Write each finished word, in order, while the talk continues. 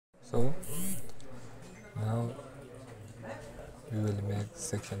So now we will make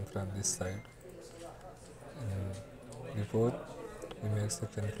section from this side, and before we make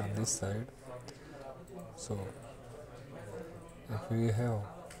section from this side, so if we have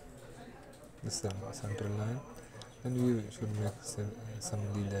this central line, then we should make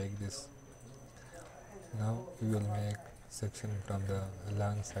assembly like this. Now we will make section from the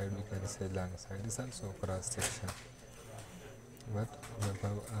long side. We can say long side is also cross section, but the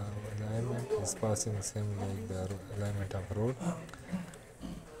alignment is passing the same like the alignment of road.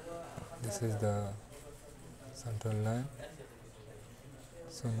 This is the central line.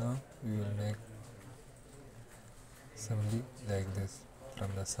 So now we will make assembly like this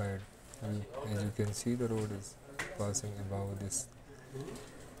from the side. As you can see, the road is passing above this.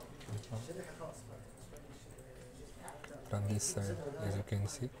 From this side, as you can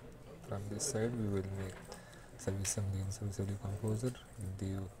see, from this side we will make subassembly in Subassembly composer with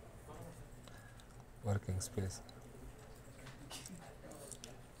the working space.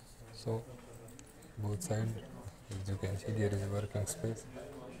 So both sides, as you can see, there is a working space.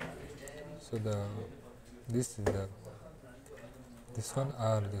 So this one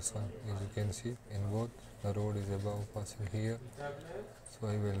or this one, as you can see, in both the road is above passing here. So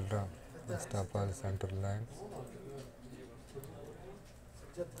I will draw first of all center line,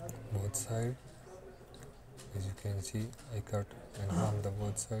 both sides. As you can see, I cut and from the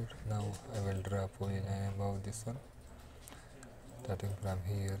both sides. Now I will draw polyline above this one, starting from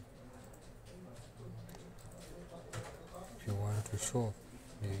here. If you want to show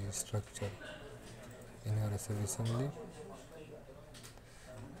the structure in your subassembly,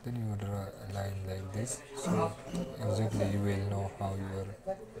 then you draw a line like this. So exactly you will know how your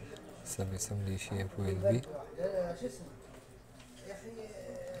subassembly shape will be.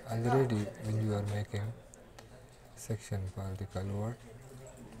 Already when you are making section for the culvert,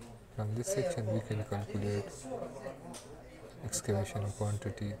 from this section we can calculate excavation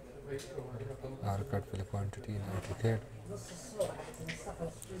quantity or cut fill quantity in AutoCAD.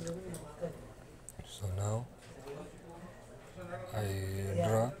 So now I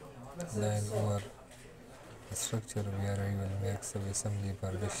draw line over the structure where I will make subassembly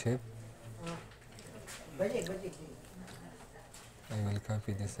for this shape. I will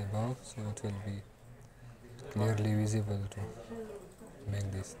copy this above so it will be clearly visible to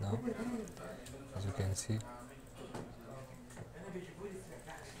make this now. As you can see,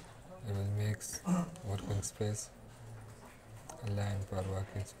 I will make working space, a line for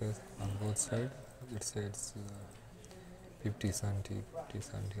working space on both sides. It says 50 cm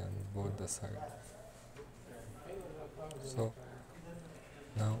on both the sides. So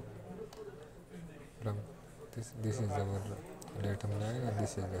now from this is our datum line and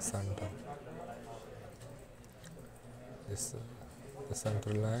this is the center. This the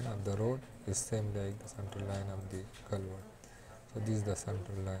central line of the road is same like the central line of the culvert. So this is the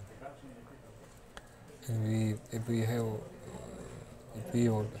central line. And if we have the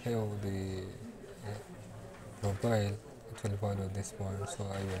profile, it will follow this point. So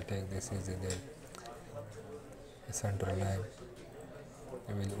I will take this as a central line.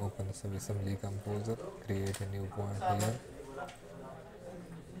 I will open the Subassembly composer, create a new point here.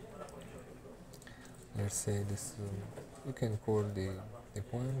 Let's say this, you can code the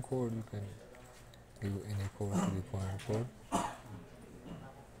point code, you can give any code to the point code.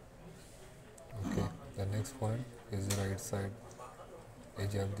 Okay, the next point is the right side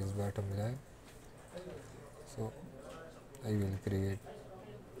edge of this bottom line. So I will create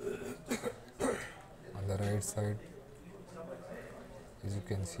on the right side. As you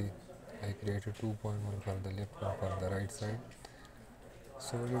can see, I created 2.1 for the left and for the right side.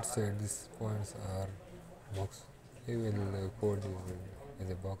 So let's say these points are box. I will code this as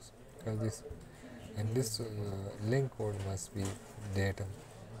a box because this link code must be datum.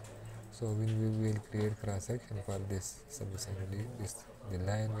 So when we will create cross section for this subassembly, the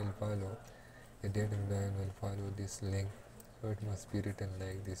line will follow, the datum line will follow this link. So it must be written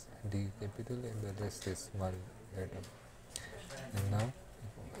like this, D capital and the rest is small datum. And now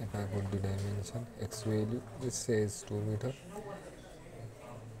if I put the dimension x value, this says 2 meter.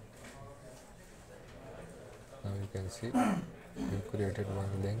 Now you can see we created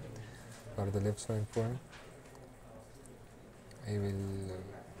one link for the left side point. I will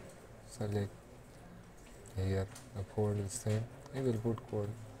select here the code is same. I will put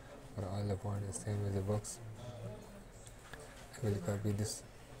code for all the points same as the box. I will copy this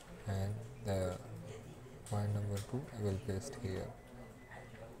and the point number 2 I will paste here.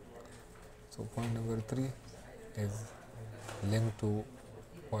 So point number 3 is linked to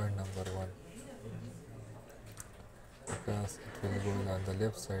point number 1. because it will go on the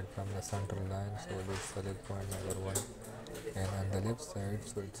left side from the center line. So let's select point number 1, and on the left side,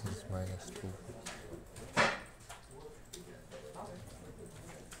 so it is -2.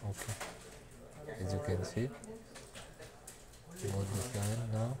 Okay, as you can see, move this line.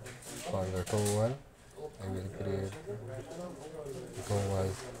 Now for the toe wall, I will create toe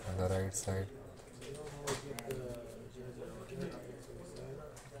walls on the right side.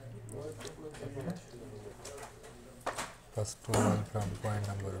 First toe wall from point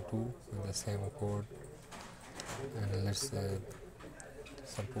number 2 with the same code, and let's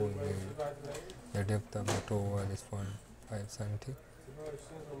suppose the depth of the toe wall is 0.5 cm.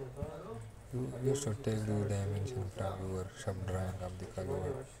 You should take the dimension from your shaft drawing of the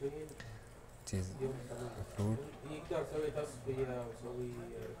culvert, which is approved.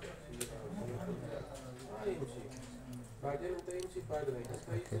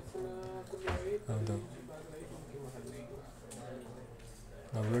 Okay. Now the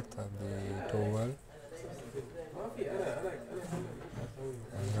width of the toe wall,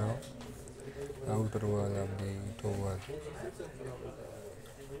 and now outer wall of the toe wall.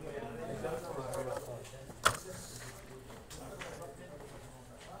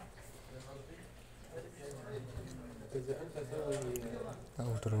 The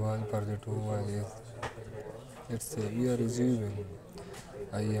outer wall for the toe wall is, let's say we are assuming,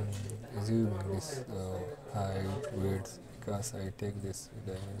 I am assuming this height, width, because I take this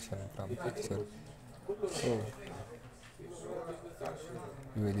dimension from picture. So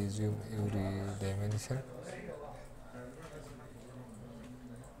you will assume every dimension.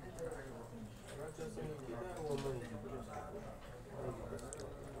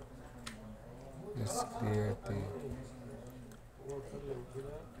 Let's create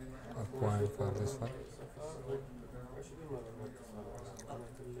a point for this one.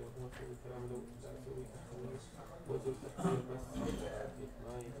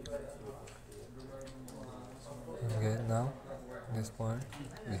 Okay, now this point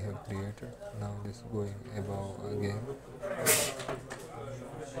we have created. Now this going above again.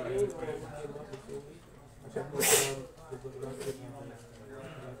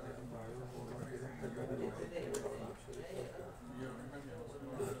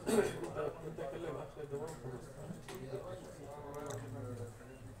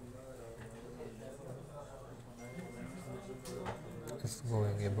 It's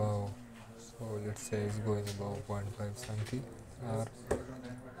going above, so let's say it's going above 0.5 cm or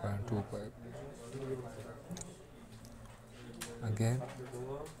 0.25. Again,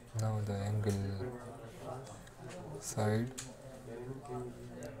 now the angle side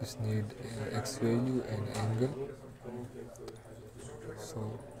is need x value and angle.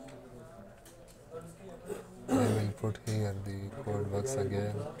 So I will put here the code box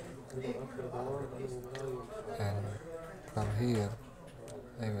again, and from here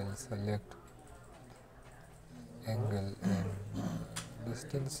I will select angle and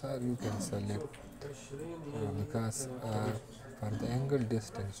distance, or you can select because for the angle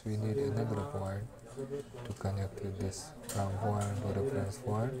distance we need another point to connect with this from point to reference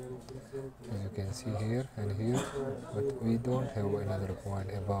point, as you can see here and here, but we don't have another point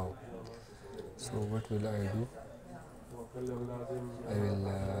above. So what will I do? I will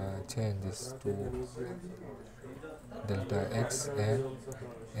change this to delta x and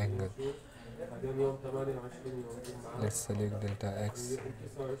angle. Let's select delta x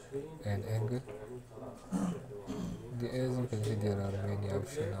and angle. As you can see, there are many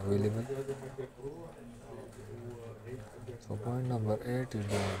options available. So point number 8 is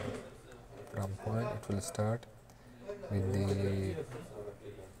done. From point it will start with the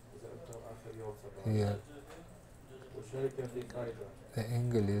here the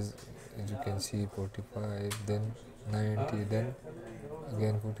angle is, as you can see, 45, then 90, then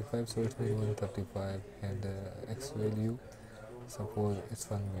again 45, so it means 135, and x value, suppose it's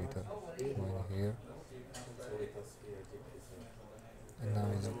 1 meter going here, and now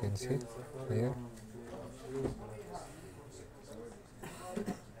as you can see here,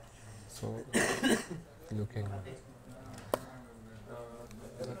 so looking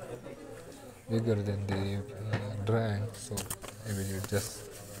bigger than the drawing, so I will adjust.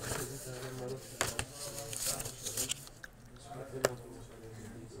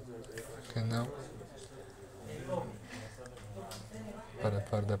 Okay, now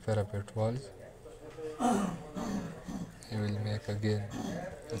for the parapet walls, I will make again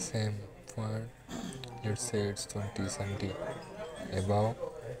the same point. Let's say it's 20 cm above,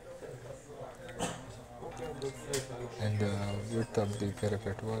 and the width of the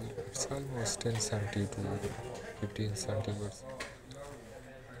parapet wall, it's almost 10 cm to 15 cm.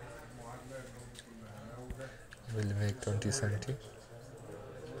 will make 20 cm.